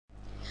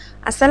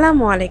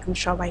আসসালামু আলাইকুম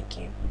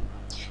সবাইকে।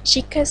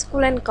 শিক্ষা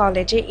স্কুল অ্যান্ড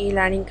কলেজে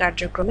ই-লার্নিং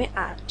কার্যক্রমে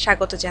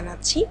স্বাগত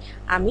জানাচ্ছি।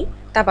 আমি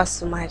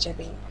Tabassum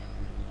Mahjabin.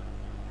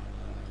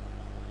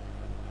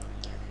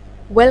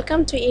 Welcome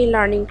to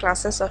e-learning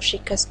classes of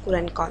শিক্ষা স্কুল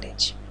অ্যান্ড কলেজ।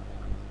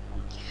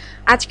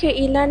 আজকের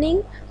ই-লার্নিং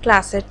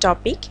ক্লাসের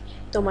টপিক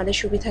তোমাদের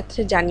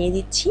সুবিধার্থে জানিয়ে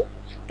দিচ্ছি।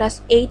 ক্লাস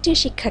 8-এর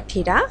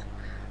শিক্ষার্থীরা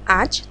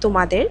আজ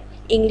তোমাদের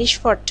ইংলিশ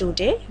ফর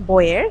টুডে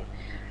বইয়ের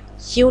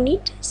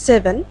ইউনিট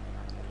 7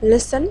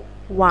 লেসন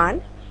 1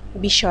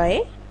 বিষয়ে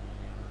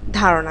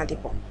ধারণা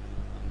দিব।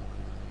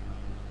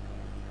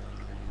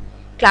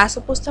 ক্লাস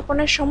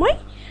উপস্থাপনের সময়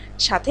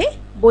সাথে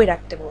বই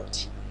রাখতে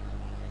বলছি।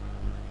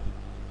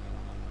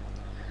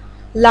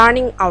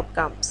 লার্নিং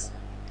আউটকামস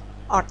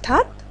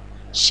অর্থাৎ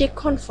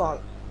শিক্ষণ ফল।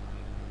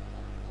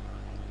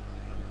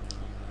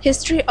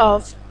 হিস্ট্রি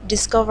অফ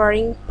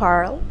ডিসকভারিং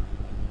পার্ল,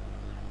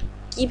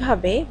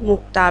 কিভাবে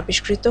মুক্তা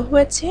আবিষ্কৃত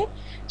হয়েছে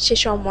সে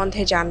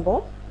সম্বন্ধে জানব।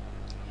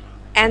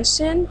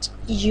 Ancient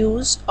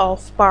use of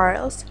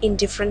pearls in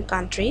different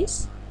countries,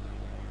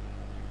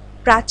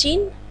 প্রাচীন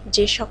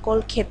যে সকল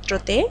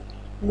ক্ষেত্রতে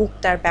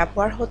মুক্তার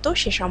ব্যবহার হতো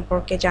সে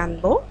সম্পর্কে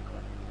জানব।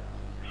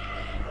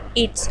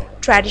 ইটস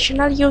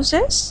ট্র্যাডিশনাল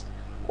ইউজেস,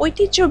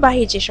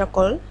 ঐতিহ্যবাহী যে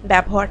সকল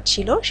ব্যবহার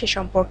ছিল সে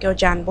সম্পর্কেও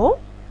জানব।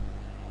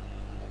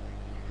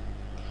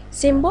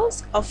 সিম্বলস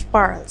অফ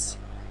পার্লস,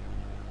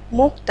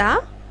 মুক্তা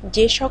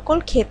যে সকল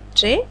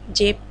ক্ষেত্রে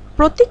যে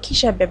প্রতীক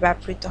হিসাবে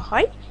ব্যবহৃত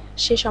হয়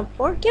সে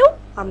সম্পর্কেও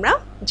আমরা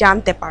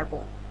জানতে পারব।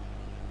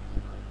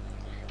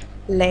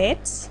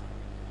 Let's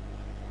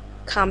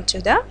come to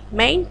the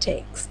main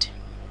text.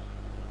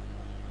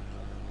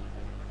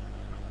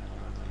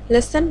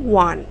 Lesson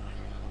 1.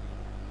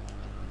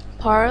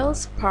 Pearls,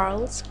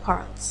 pearls,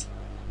 pearls.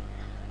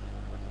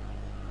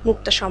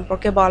 মুক্তা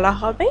সম্পর্কে বলা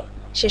হবে,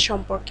 সে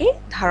সম্পর্কে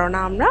ধারণা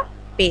আমরা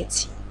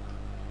পেয়েছি।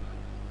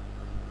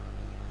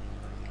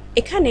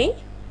 এখানে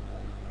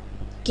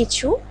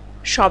কিছু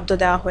শব্দ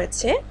দেওয়া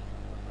হয়েছে,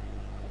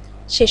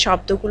 সে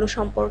শব্দগুলো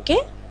সম্পর্কে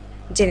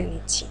জেনে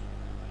নিচ্ছি।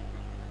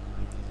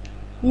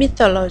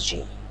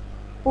 মিথোলজি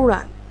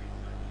পুরাণ,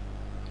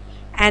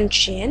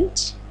 অ্যানশিয়েন্ট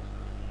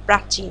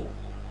প্রাচীন,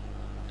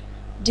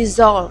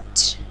 ডিজলভড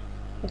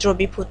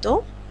দ্রবীভূত,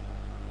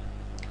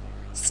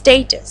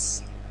 স্টেটাস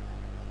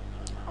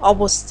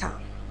অবস্থা,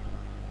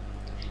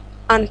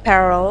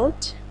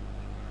 আনপ্যারালড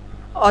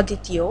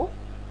অদ্বিতীয়,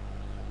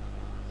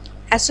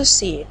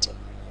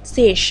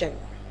 অ্যাসোসিয়েশন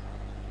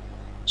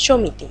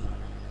সমিতি,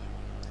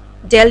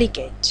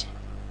 ডেলিকেট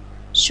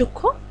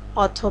সূক্ষ্ম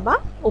অথবা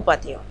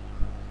উপাদেয়।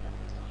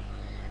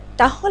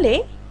 তাহলে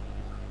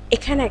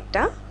এখানে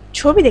একটা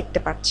ছবি দেখতে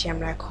পাচ্ছি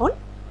আমরা এখন,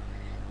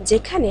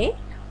 যেখানে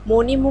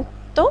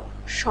মণিমুক্ত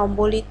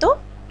সম্বলিত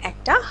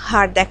একটা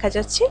হার দেখা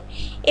যাচ্ছে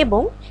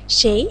এবং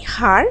সেই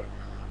হার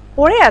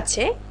পড়ে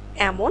আছে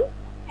এমন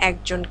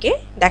একজনকে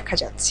দেখা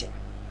যাচ্ছে।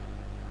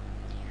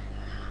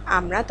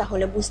 আমরা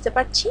তাহলে বুঝতে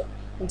পারছি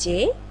যে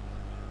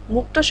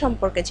মুক্ত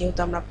সম্পর্কে যেহেতু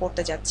আমরা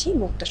পড়তে যাচ্ছি,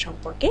 মুক্ত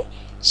সম্পর্কে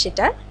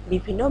সেটার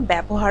বিভিন্ন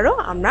ব্যবহারও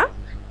আমরা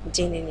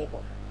জেনে নেব।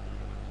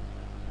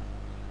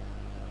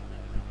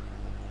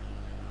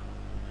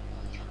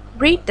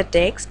 Read the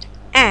text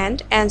and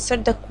answer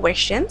the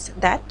questions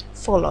that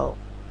follow.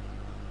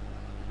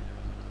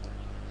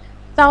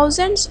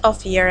 Thousands of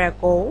years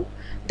ago,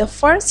 the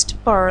first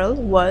pearl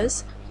was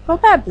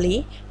probably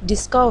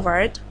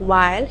discovered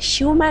while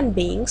human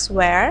beings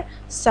were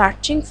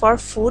searching for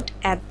food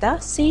at the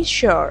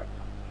seashore.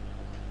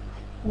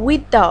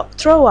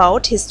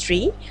 Throughout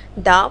history,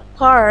 the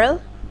pearl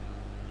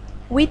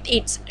with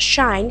its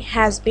shine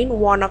has been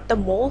one of the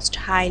most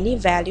highly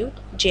valued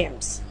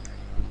gems.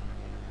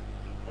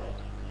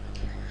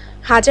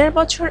 হাজার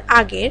বছর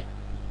আগের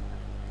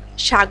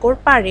সাগর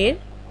পাড়ের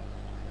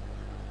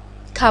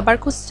খাবার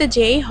খুঁজতে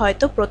যেই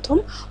হয়তো প্রথম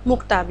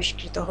মুক্তা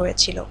আবিষ্কৃত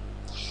হয়েছিল।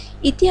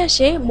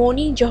 ইতিহাসে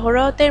মণি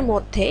জহরতের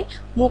মধ্যে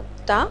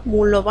মুক্তা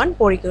মূল্যবান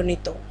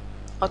পরিগণিত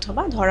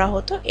অথবা ধরা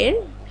হতো এর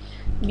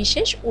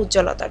বিশেষ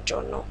উজ্জ্বলতার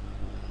জন্য।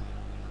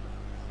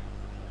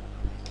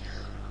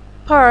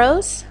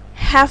 Pearls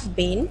have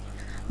been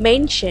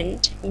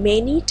mentioned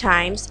many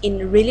times in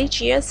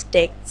religious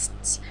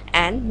texts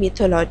and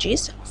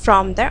mythologies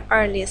from the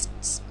earliest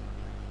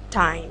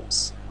times.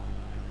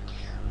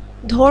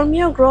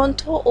 ধর্মীয়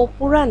গ্রন্থ ও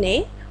পুরাণে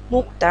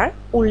মুক্তার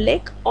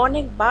উল্লেখ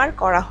অনেকবার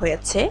করা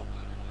হয়েছে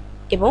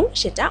এবং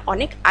সেটা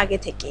অনেক আগে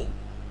থেকেই।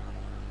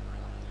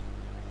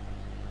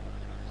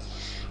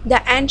 The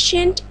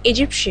ancient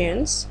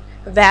Egyptians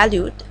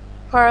valued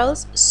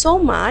pearls so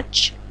much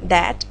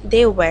that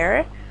they were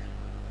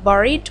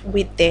buried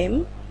with them.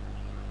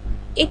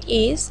 It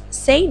is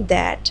said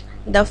that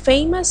the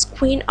famous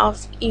Queen of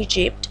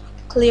Egypt,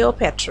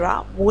 Cleopatra,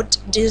 would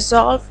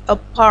dissolve a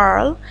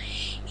pearl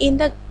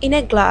in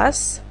a glass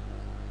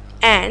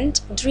and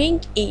drink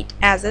it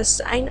as a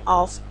sign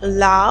of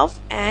love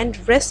and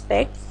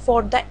respect for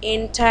the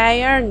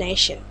entire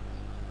nation.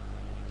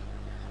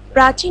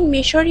 প্রাচীন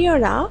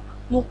মিশরীয়রা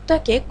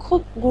মুক্তাকে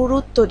খুব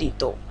গুরুত্ব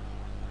দিত,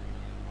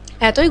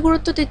 এতই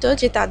গুরুত্ব দিত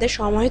যে তাদের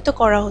সমাহিত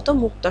করা হতো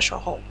মুক্তা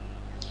সহ।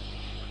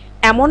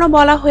 এমনও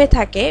বলা হয়ে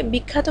থাকে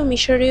বিখ্যাত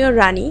মিশরীয়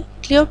রানী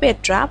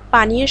ক্লিওপেট্রা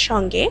পানীয়ের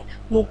সঙ্গে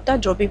মুক্তা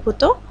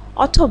দ্রবীভূত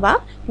অথবা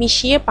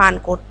মিশিয়ে পান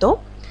করত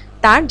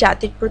তার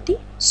জাতির প্রতি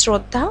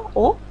শ্রদ্ধা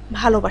ও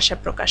ভালোবাসা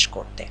প্রকাশ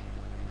করতে।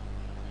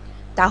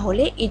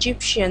 তাহলে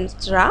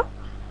ইজিপশিয়ানরা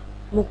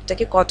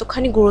মুক্তাকে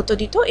কতখানি গুরুত্ব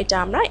দিত এটা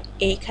আমরা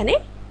এইখানে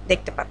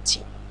দেখতে পাচ্ছি।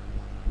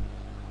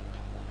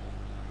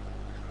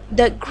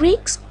 The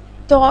Greeks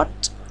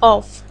thought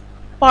of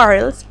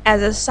pearls as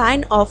a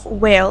sign of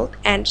wealth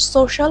and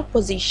social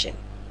position.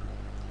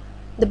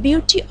 The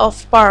beauty of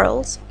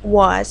pearls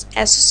was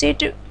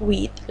associated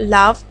with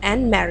love and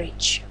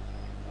marriage.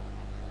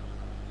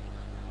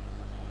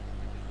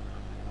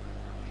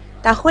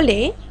 তাহলে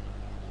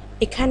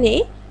এখানে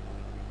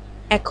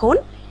এখন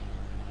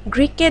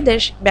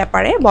গ্রিকদের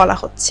ব্যাপারে বলা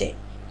হচ্ছে।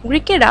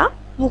 গ্রিকেরা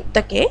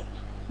মুক্তাকে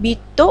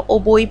বিত্ত ও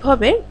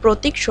বৈভবের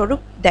প্রতীক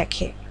স্বরূপ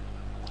দেখে।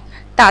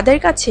 তাদের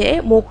কাছে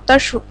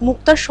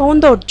মুক্তার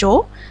সৌন্দর্য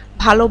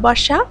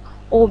ভালোবাসা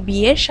ও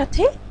বিয়ের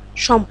সাথে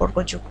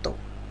সম্পর্কযুক্ত।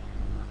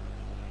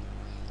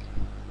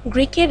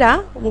 গ্রিকেরা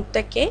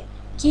মুক্তাকে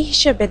কি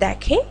হিসেবে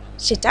দেখে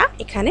সেটা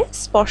এখানে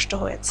স্পষ্ট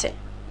হয়েছে।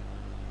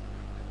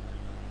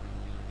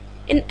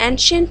 In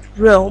ancient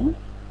Rome,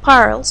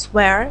 pearls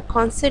were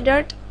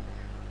considered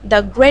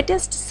the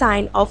greatest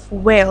sign of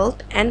wealth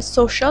and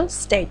social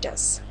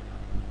status.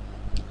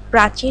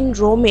 প্রাচীন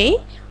রোমে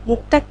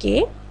মুক্তাকে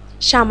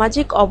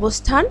সামাজিক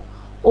অবস্থান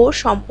ও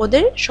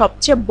সম্পদের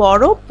সবচেয়ে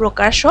বড়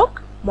প্রকাশক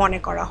মনে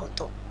করা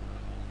হতো।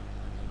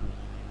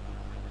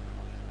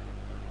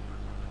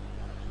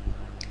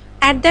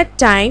 At that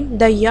time,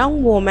 the young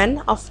women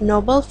of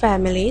noble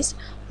families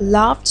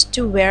loved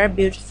to wear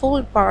beautiful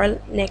pearl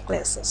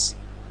necklaces.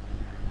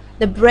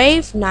 The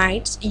brave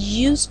knights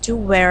used to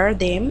wear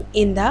them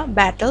in the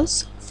battles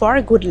for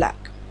good luck.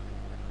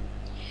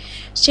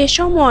 সে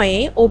সময়ে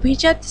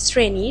অভিজাত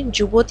শ্রেণীর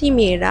যুবতী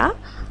মেয়েরা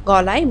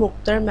গলায়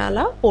মুক্তার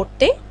মালা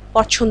পরতে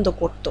পছন্দ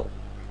করত।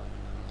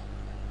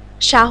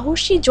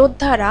 সাহসী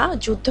যোদ্ধারা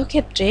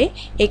যুদ্ধক্ষেত্রে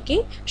একে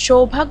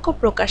সৌভাগ্য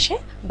প্রকাশে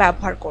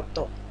ব্যবহার করত।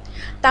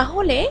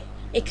 তাহলে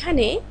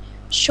এখানে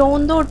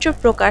সৌন্দর্য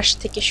প্রকাশ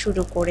থেকে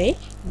শুরু করে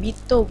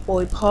বিত্ত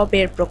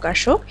বৈভবের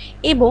প্রকাশক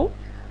এবং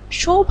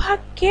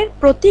সৌভাগ্যের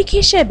প্রতীক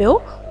হিসেবেও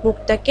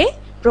মুক্তাকে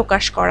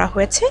প্রকাশ করা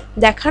হয়েছে,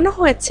 দেখানো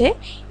হয়েছে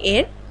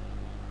এর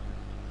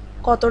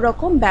কত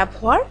রকম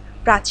ব্যবহার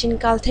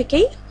প্রাচীনকাল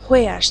থেকেই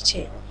হয়ে আসছে।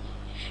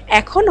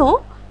 এখনও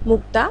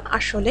মুক্তা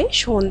আসলে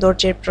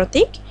সৌন্দর্যের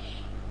প্রতীক,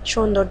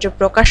 সৌন্দর্য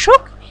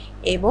প্রকাশক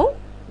এবং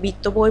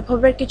বিত্ত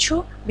বৈভবের কিছু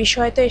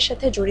বিষয় তো এর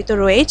সাথে জড়িত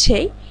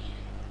রয়েছেই।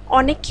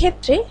 অনেক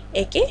ক্ষেত্রে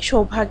একে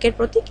সৌভাগ্যের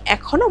প্রতীক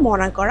এখনও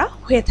মনে করা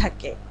হয়ে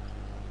থাকে।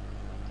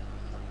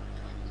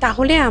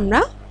 তাহলে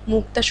আমরা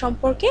মুক্তা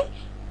সম্পর্কে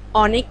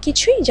অনেক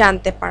কিছুই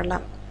জানতে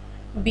পারলাম,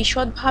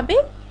 বিশদভাবে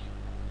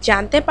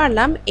জানতে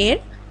পারলাম এর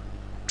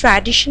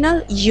ট্র্যাডিশনাল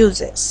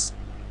ইউজেস।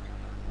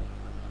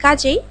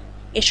 কাজেই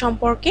এ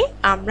সম্পর্কে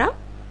আমরা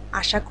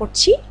আশা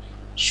করছি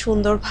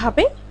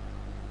সুন্দরভাবে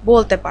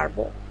বলতে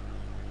পারবো।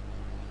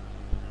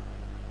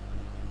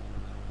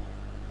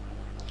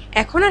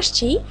 এখন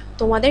আসছি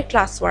তোমাদের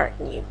ক্লাস ওয়ার্ক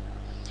নিয়ে।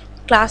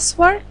 ক্লাস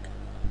ওয়ার্ক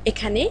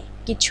এখানে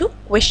কিছু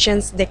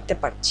কোয়েশ্চেন্স দেখতে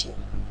পাচ্ছি।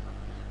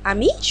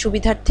 আমি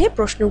সুবিধার্থে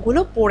প্রশ্নগুলো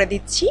পড়ে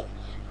দিচ্ছি,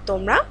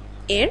 তোমরা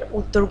এর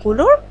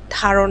উত্তরগুলোর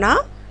ধারণা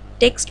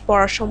টেক্সট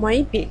পড়ার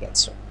সময়ই পেয়ে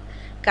গেছো।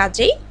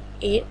 কাজেই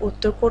এর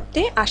উত্তর করতে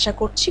আশা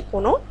করছি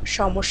কোনো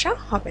সমস্যা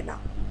হবে না।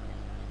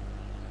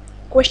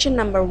 Question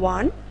number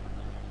 1.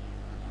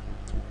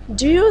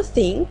 Do you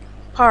think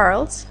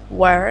pearls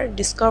were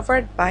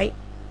discovered by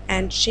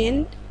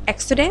ancient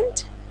accident?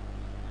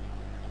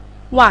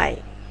 Why?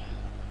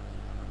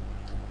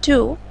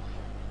 2.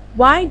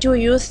 Why do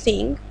you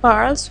think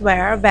pearls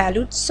were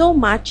valued so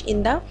much in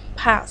the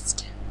past?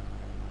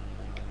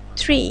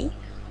 3.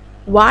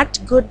 What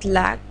good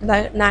luck the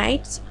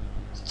knights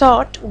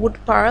thought would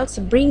pearls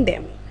bring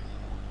them?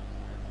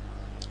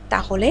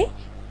 তাহলে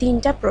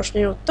তিনটা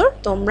প্রশ্নের উত্তর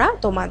তোমরা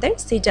তোমাদের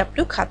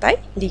CW খাতায়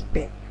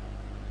লিখবে।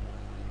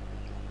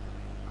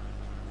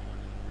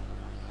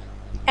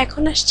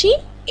 এখন আসছি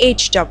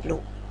HW,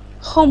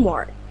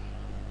 homework.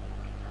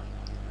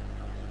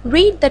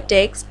 Read the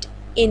text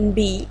in B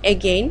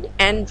again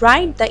and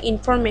write the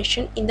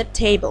information in the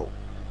table.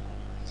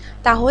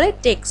 তাহলে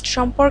টেক্সট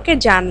সম্পর্কে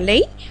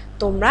জানলেই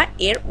তোমরা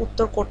এর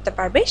উত্তর করতে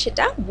পারবে,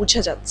 সেটা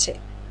বোঝা যাচ্ছে।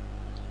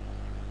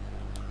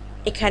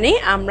 এখানে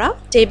আমরা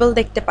টেবিল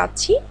দেখতে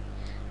পাচ্ছি,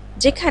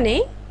 যেখানে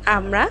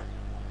আমরা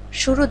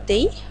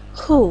শুরুতেই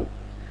হু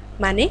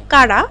মানে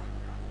কারা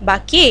বা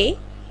কে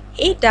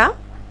এটা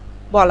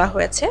বলা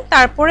হয়েছে,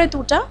 তারপরে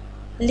দুটা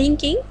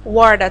লিঙ্কিং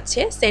ওয়ার্ড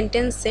আছে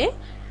সেন্টেন্সে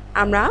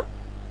আমরা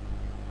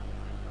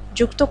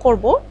যুক্ত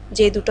করব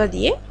যে দুটো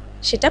দিয়ে,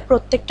 সেটা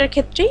প্রত্যেকটার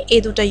ক্ষেত্রেই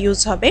এই দুটো ইউজ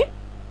হবে,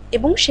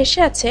 এবং শেষে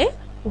আছে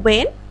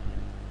when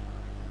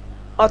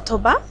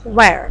অথবা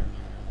where,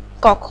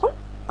 কখন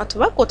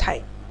অথবা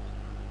কোথায়।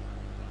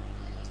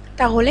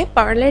 তাহলে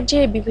পার্লের যে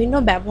বিভিন্ন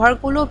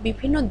ব্যবহারগুলো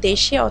বিভিন্ন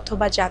দেশে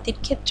অথবা জাতির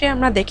ক্ষেত্রে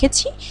আমরা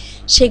দেখেছি,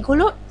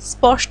 সেগুলো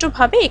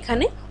স্পষ্টভাবে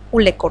এখানে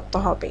উল্লেখ করতে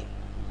হবে।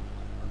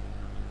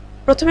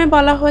 প্রথমে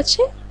বলা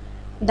হয়েছে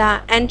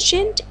the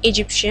ancient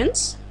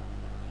Egyptians,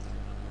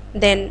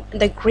 then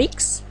the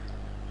Greeks,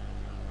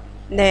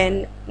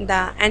 then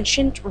the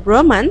ancient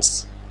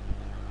Romans,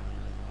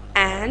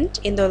 and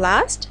in the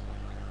last,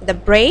 the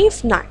brave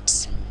knights.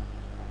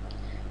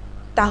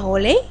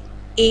 তাহলে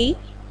এই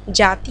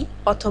জাতি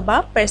অথবা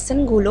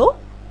পার্সনগুলো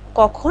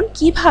কখন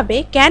কিভাবে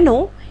কেন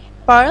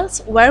পার্লস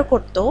ওয়্যার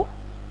করত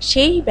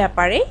সেই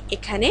ব্যাপারে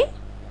এখানে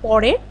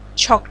পরের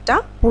ছকটা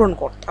পূরণ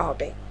করতে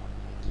হবে।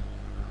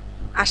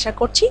 আশা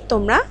করছি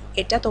তোমরা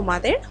এটা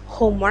তোমাদের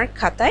হোমওয়ার্ক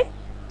খাতায়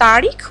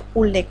তারিখ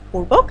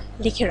উল্লেখপূর্বক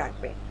লিখে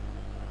রাখবে।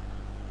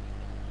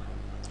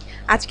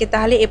 আজকে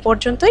তাহলে এ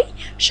পর্যন্তই।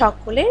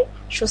 সকলের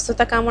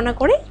সুস্থতা কামনা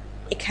করে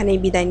এখানেই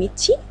বিদায়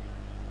নিচ্ছি।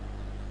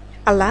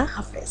 আল্লাহ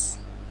হাফেজ।